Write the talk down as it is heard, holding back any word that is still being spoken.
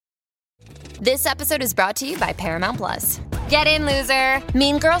This episode is brought to you by Paramount Plus. Get in, loser!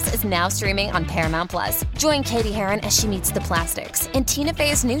 Mean Girls is now streaming on Paramount Plus. Join Katie Heron as she meets the plastics in Tina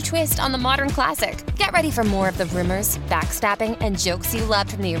Fey's new twist on the modern classic. Get ready for more of the rumors, backstabbing, and jokes you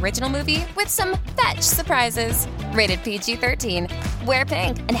loved from the original movie with some fetch surprises. Rated PG-13. Wear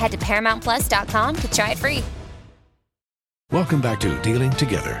pink and head to ParamountPlus.com to try it free. Welcome back to Dealing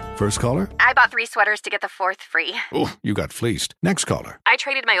Together. First caller? I bought 3 sweaters to get the 4th free. Oh, you got fleeced. Next caller? I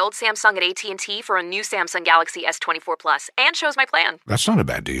traded my old Samsung at AT&T for a new Samsung Galaxy S24 Plus and chose my plan. That's not a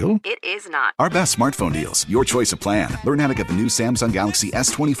bad deal. It is not. Our best smartphone deals. Your choice of plan. Learn how to get the new Samsung Galaxy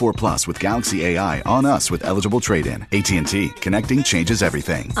S24 Plus with Galaxy AI on us with eligible trade-in. AT&T. Connecting changes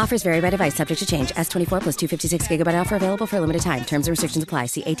everything. Offers vary by device. Subject to change. S24 plus 256 gigabyte offer available for a limited time. Terms and restrictions apply.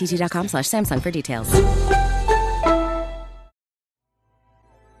 See att.com/Samsung for details.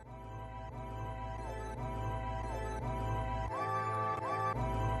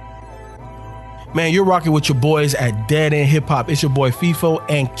 Man, you're rocking with your boys at Dead End Hip Hop. It's your boy FIFO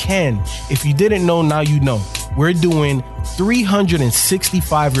and Ken. If you didn't know, now you know. We're doing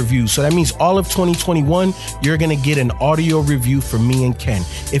 365 reviews. So that means all of 2021, you're going to get an audio review from me and Ken.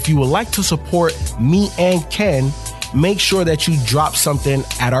 If you would like to support me and Ken, make sure that you drop something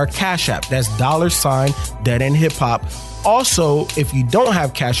at our Cash App. That's $ Dead End Hip Hop. Also, if you don't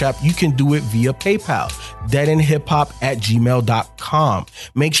have Cash App, you can do it via PayPal, deadendhiphop@gmail.com.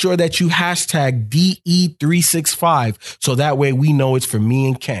 Make sure that you hashtag DE365 so that way we know it's for me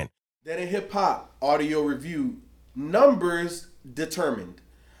and Ken. Dead End Hip Hop audio review, Numberz determined.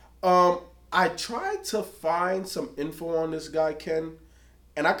 I tried to find some info on this guy, Ken,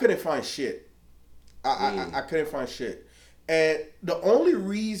 and I couldn't find shit. I couldn't find shit. And the only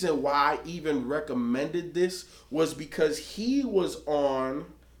reason why I even recommended this was because he was on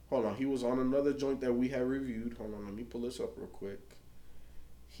another joint that we had reviewed. Hold on, let me pull this up real quick.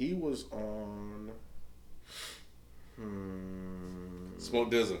 He was on Smoke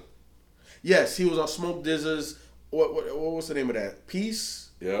DZA. Yes, he was on Smoke DZA's what was the name of that? Peace?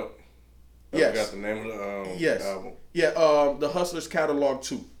 Yep. Yes. I got the name of the yes. album. Yeah, the Hustler's Catalog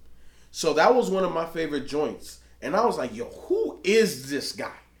 2. So that was one of my favorite joints. And I was like, yo, who is this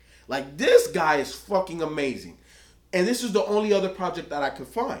guy? Like, this guy is fucking amazing. And this is the only other project that I could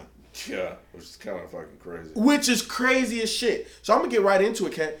find. Yeah, which is kind of fucking crazy. Which is crazy as shit. So I'm going to get right into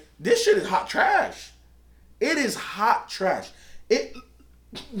it, Ken. This shit is hot trash. It is hot trash. And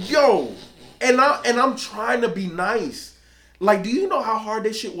I'm trying to be nice. Like, do you know how hard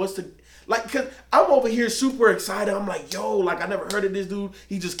this shit was to... Like, cause I'm over here super excited. I'm like, yo, like I never heard of this dude.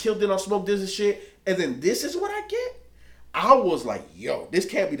 He just killed it on Smoke This and shit. And then this is what I get? I was like, yo, this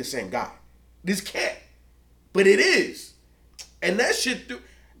can't be the same guy. This can't. But it is. And that shit...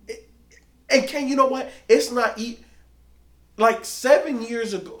 And Ken, you know what? It's not... Like 7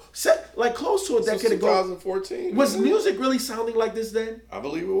 years ago, like close to a decade ago. 2014. Was music really sounding like this then? I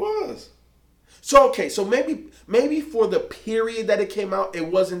believe it was. So okay, so maybe for the period that it came out, it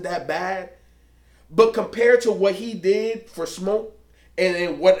wasn't that bad. But compared to what he did for Smoke and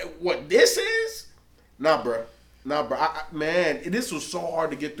then what this is, nah, bro. Man, this was so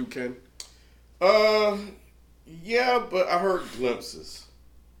hard to get through, Ken. Yeah, but I heard glimpses.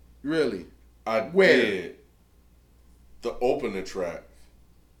 Really? Where? Did. The opening track.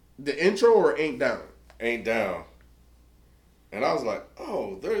 The intro or Ain't Down? Ain't Down. And I was like,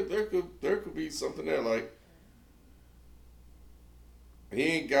 oh, there could be something there. Like, he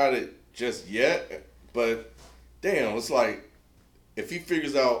ain't got it just yet, but damn, it's like if he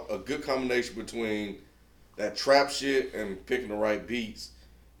figures out a good combination between that trap shit and picking the right beats,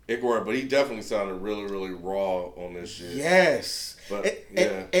 it could work. But he definitely sounded really, really raw on this shit. Yes. But,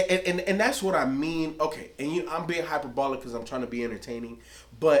 and that's what I mean. Okay, and I'm being hyperbolic because I'm trying to be entertaining,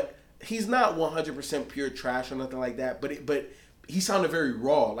 but he's not 100% pure trash or nothing like that. But he sounded very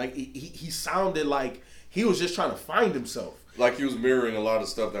raw. Like he sounded like he was just trying to find himself. Like he was mirroring a lot of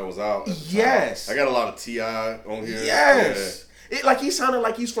stuff that was out. Yes. I got a lot of T.I. on here. Yes. Yeah. Like he sounded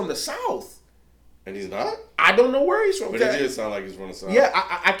like he's from the South. And he's not? I don't know where he's from. But he did sound like he's from the South. Yeah,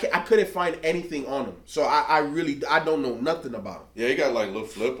 I couldn't find anything on him. So I don't know nothing about him. Yeah, he got like Lil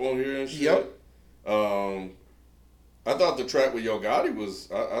Flip on here and shit. Yep. I thought the track with Yo Gotti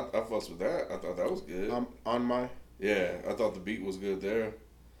was, I fussed with that. I thought that was good. On my... Yeah, I thought the beat was good there.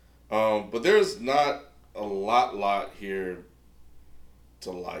 But there's not a lot here to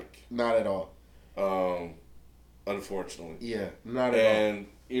like. Not at all. Unfortunately. Yeah, not at all. And,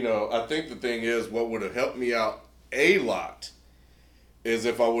 you know, I think the thing is what would have helped me out a lot is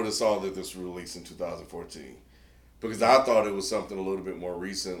if I would have saw that this was released in 2014. Because I thought it was something a little bit more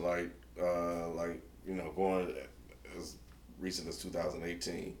recent, like you know, going as recent as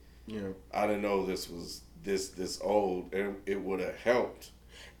 2018. Yeah. I didn't know this was this old. It would have helped.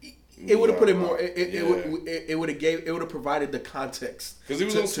 It would have put it more. It would have provided the context. Because he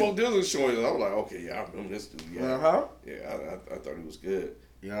was on Smoke Dizzy showing. I was like, okay, yeah, I remember this dude. Yeah, yeah, I thought he was good.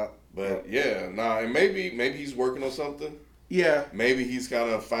 Yeah, but and maybe he's working on something. Yeah, maybe he's kind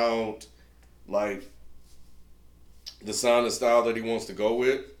of found like the sound and style that he wants to go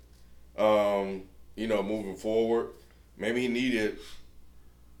with. Moving forward, maybe he needed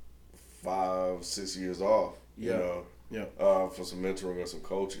 5-6 years off. For some mentoring or some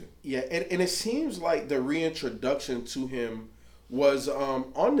coaching. Yeah, and it seems like the reintroduction to him was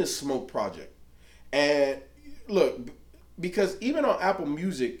on this Smoke project. And look, because even on Apple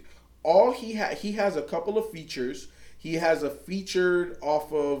Music, he has a couple of features. He has a featured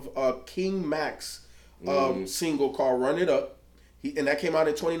off of King Mac's single called "Run It Up," and that came out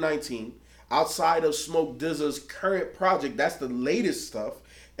in 2019. Outside of Smoke DZA's current project, that's the latest stuff.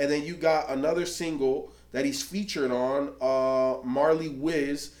 And then you got another single that he's featured on, Marley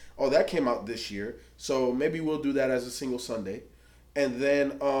Wiz. Oh, that came out this year. So maybe we'll do that as a single Sunday. And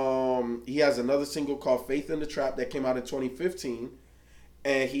then he has another single called Faith in the Trap that came out in 2015.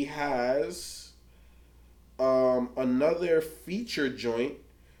 And he has another feature joint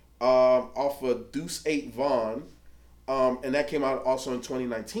off of Deuce 8 Vaughn. And that came out also in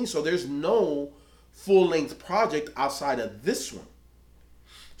 2019. So there's no full-length project outside of this one.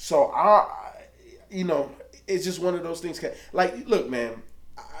 So it's just one of those things. Like, look, man,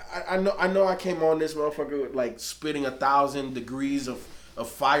 I know I came on this motherfucker with, like, spitting 1,000 degrees of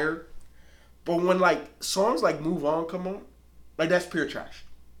fire, but when, like, songs like "Move On" come on, like, that's pure trash.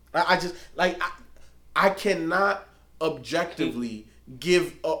 I just, like, I cannot objectively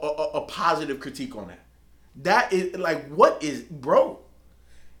give a positive critique on that. That is, like, what is, bro?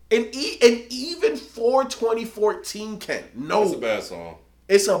 And even for 2014, Ken, no, it's a bad song.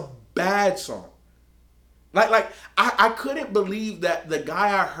 It's a bad song. Like I couldn't believe that the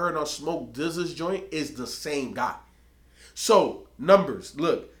guy I heard on Smoke DZA's joint is the same guy. So, Numberz,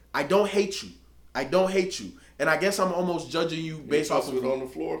 look, I don't hate you. And I guess I'm almost judging you based off of it on the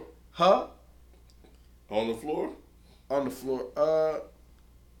floor. Huh? On the floor? On the floor.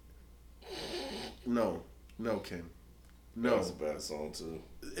 No, Ken. No. That's a bad song too.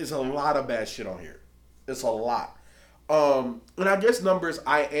 It's a lot of bad shit on here. It's a lot. And I guess, Numberz,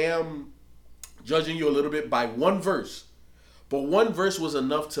 I am judging you a little bit by one verse. But one verse was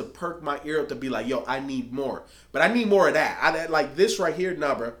enough to perk my ear up to be like, yo, I need more. But I need more of that. I like this right here,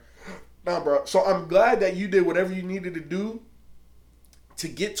 nah, bro. So I'm glad that you did whatever you needed to do to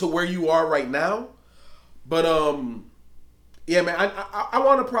get to where you are right now. But yeah, man, I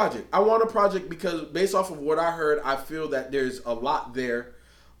want a project. I want a project because based off of what I heard, I feel that there's a lot there.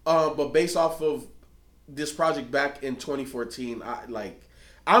 But based off of this project back in 2014,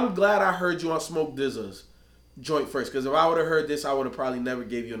 I'm glad I heard you on Smoke DZA's joint first, because if I would have heard this, I would have probably never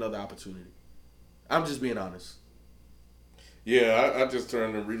gave you another opportunity. I'm just being honest. Yeah, I just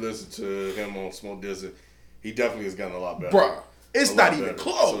turned and re-listened to him on Smoke DZA. He definitely has gotten a lot better. Bruh, it's not even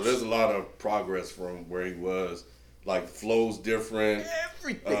close. So there's a lot of progress from where he was. Like, flow's different.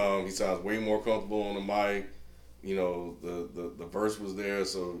 Everything. He sounds way more comfortable on the mic. You know, the verse was there.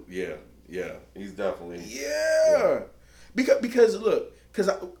 So, yeah, he's definitely... Yeah. Because look,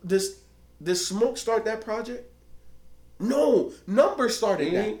 this Smoke start that project? No, Numberz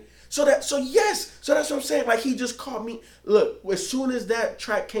started that. So that's what I'm saying. Like, he just caught me. Look, as soon as that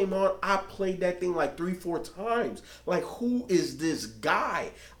track came on, I played that thing like 3-4 times. Like, who is this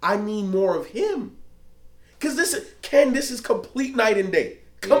guy? I need more of him. Because this is complete night and day.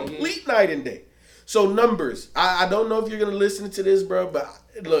 Complete night and day. So, Numberz, I don't know if you're going to listen to this, bro, but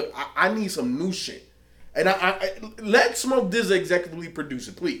look, I need some new shit. And I let Smoke DZA executively produce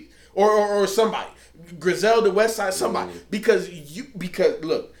it, please. Or somebody. Griselda, Westside, somebody. Because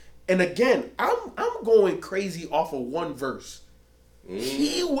look, and again, I'm going crazy off of one verse.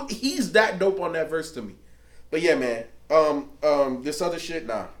 He's that dope on that verse to me. But yeah, man. This other shit,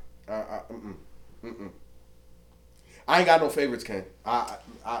 nah. I ain't got no favorites, Ken.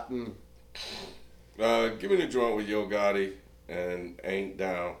 Give me the joint with Yo Gotti and Ain't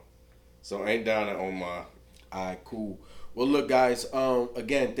Down. So Ain't Down and On My. Alright, cool. Well, look, guys.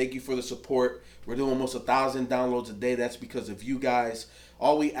 Again, thank you for the support. We're doing almost 1,000 downloads a day. That's because of you guys.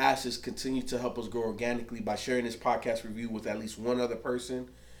 All we ask is continue to help us grow organically by sharing this podcast review with at least one other person.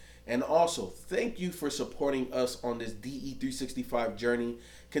 And also, thank you for supporting us on this DE365 journey.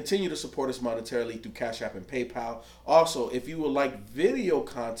 Continue to support us monetarily through Cash App and PayPal. Also, if you would like video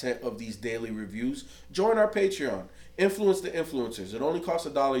content of these daily reviews, join our Patreon. Influence the influencers. It only costs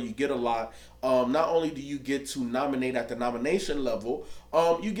 $1. You get a lot. Not only do you get to nominate at the nomination level,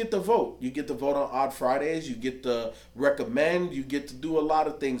 you get to vote. You get to vote on Odd Fridays. You get to recommend. You get to do a lot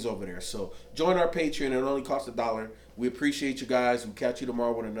of things over there. So join our Patreon. It only costs $1. We appreciate you guys. We'll catch you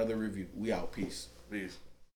tomorrow with another review. We out. Peace. Peace.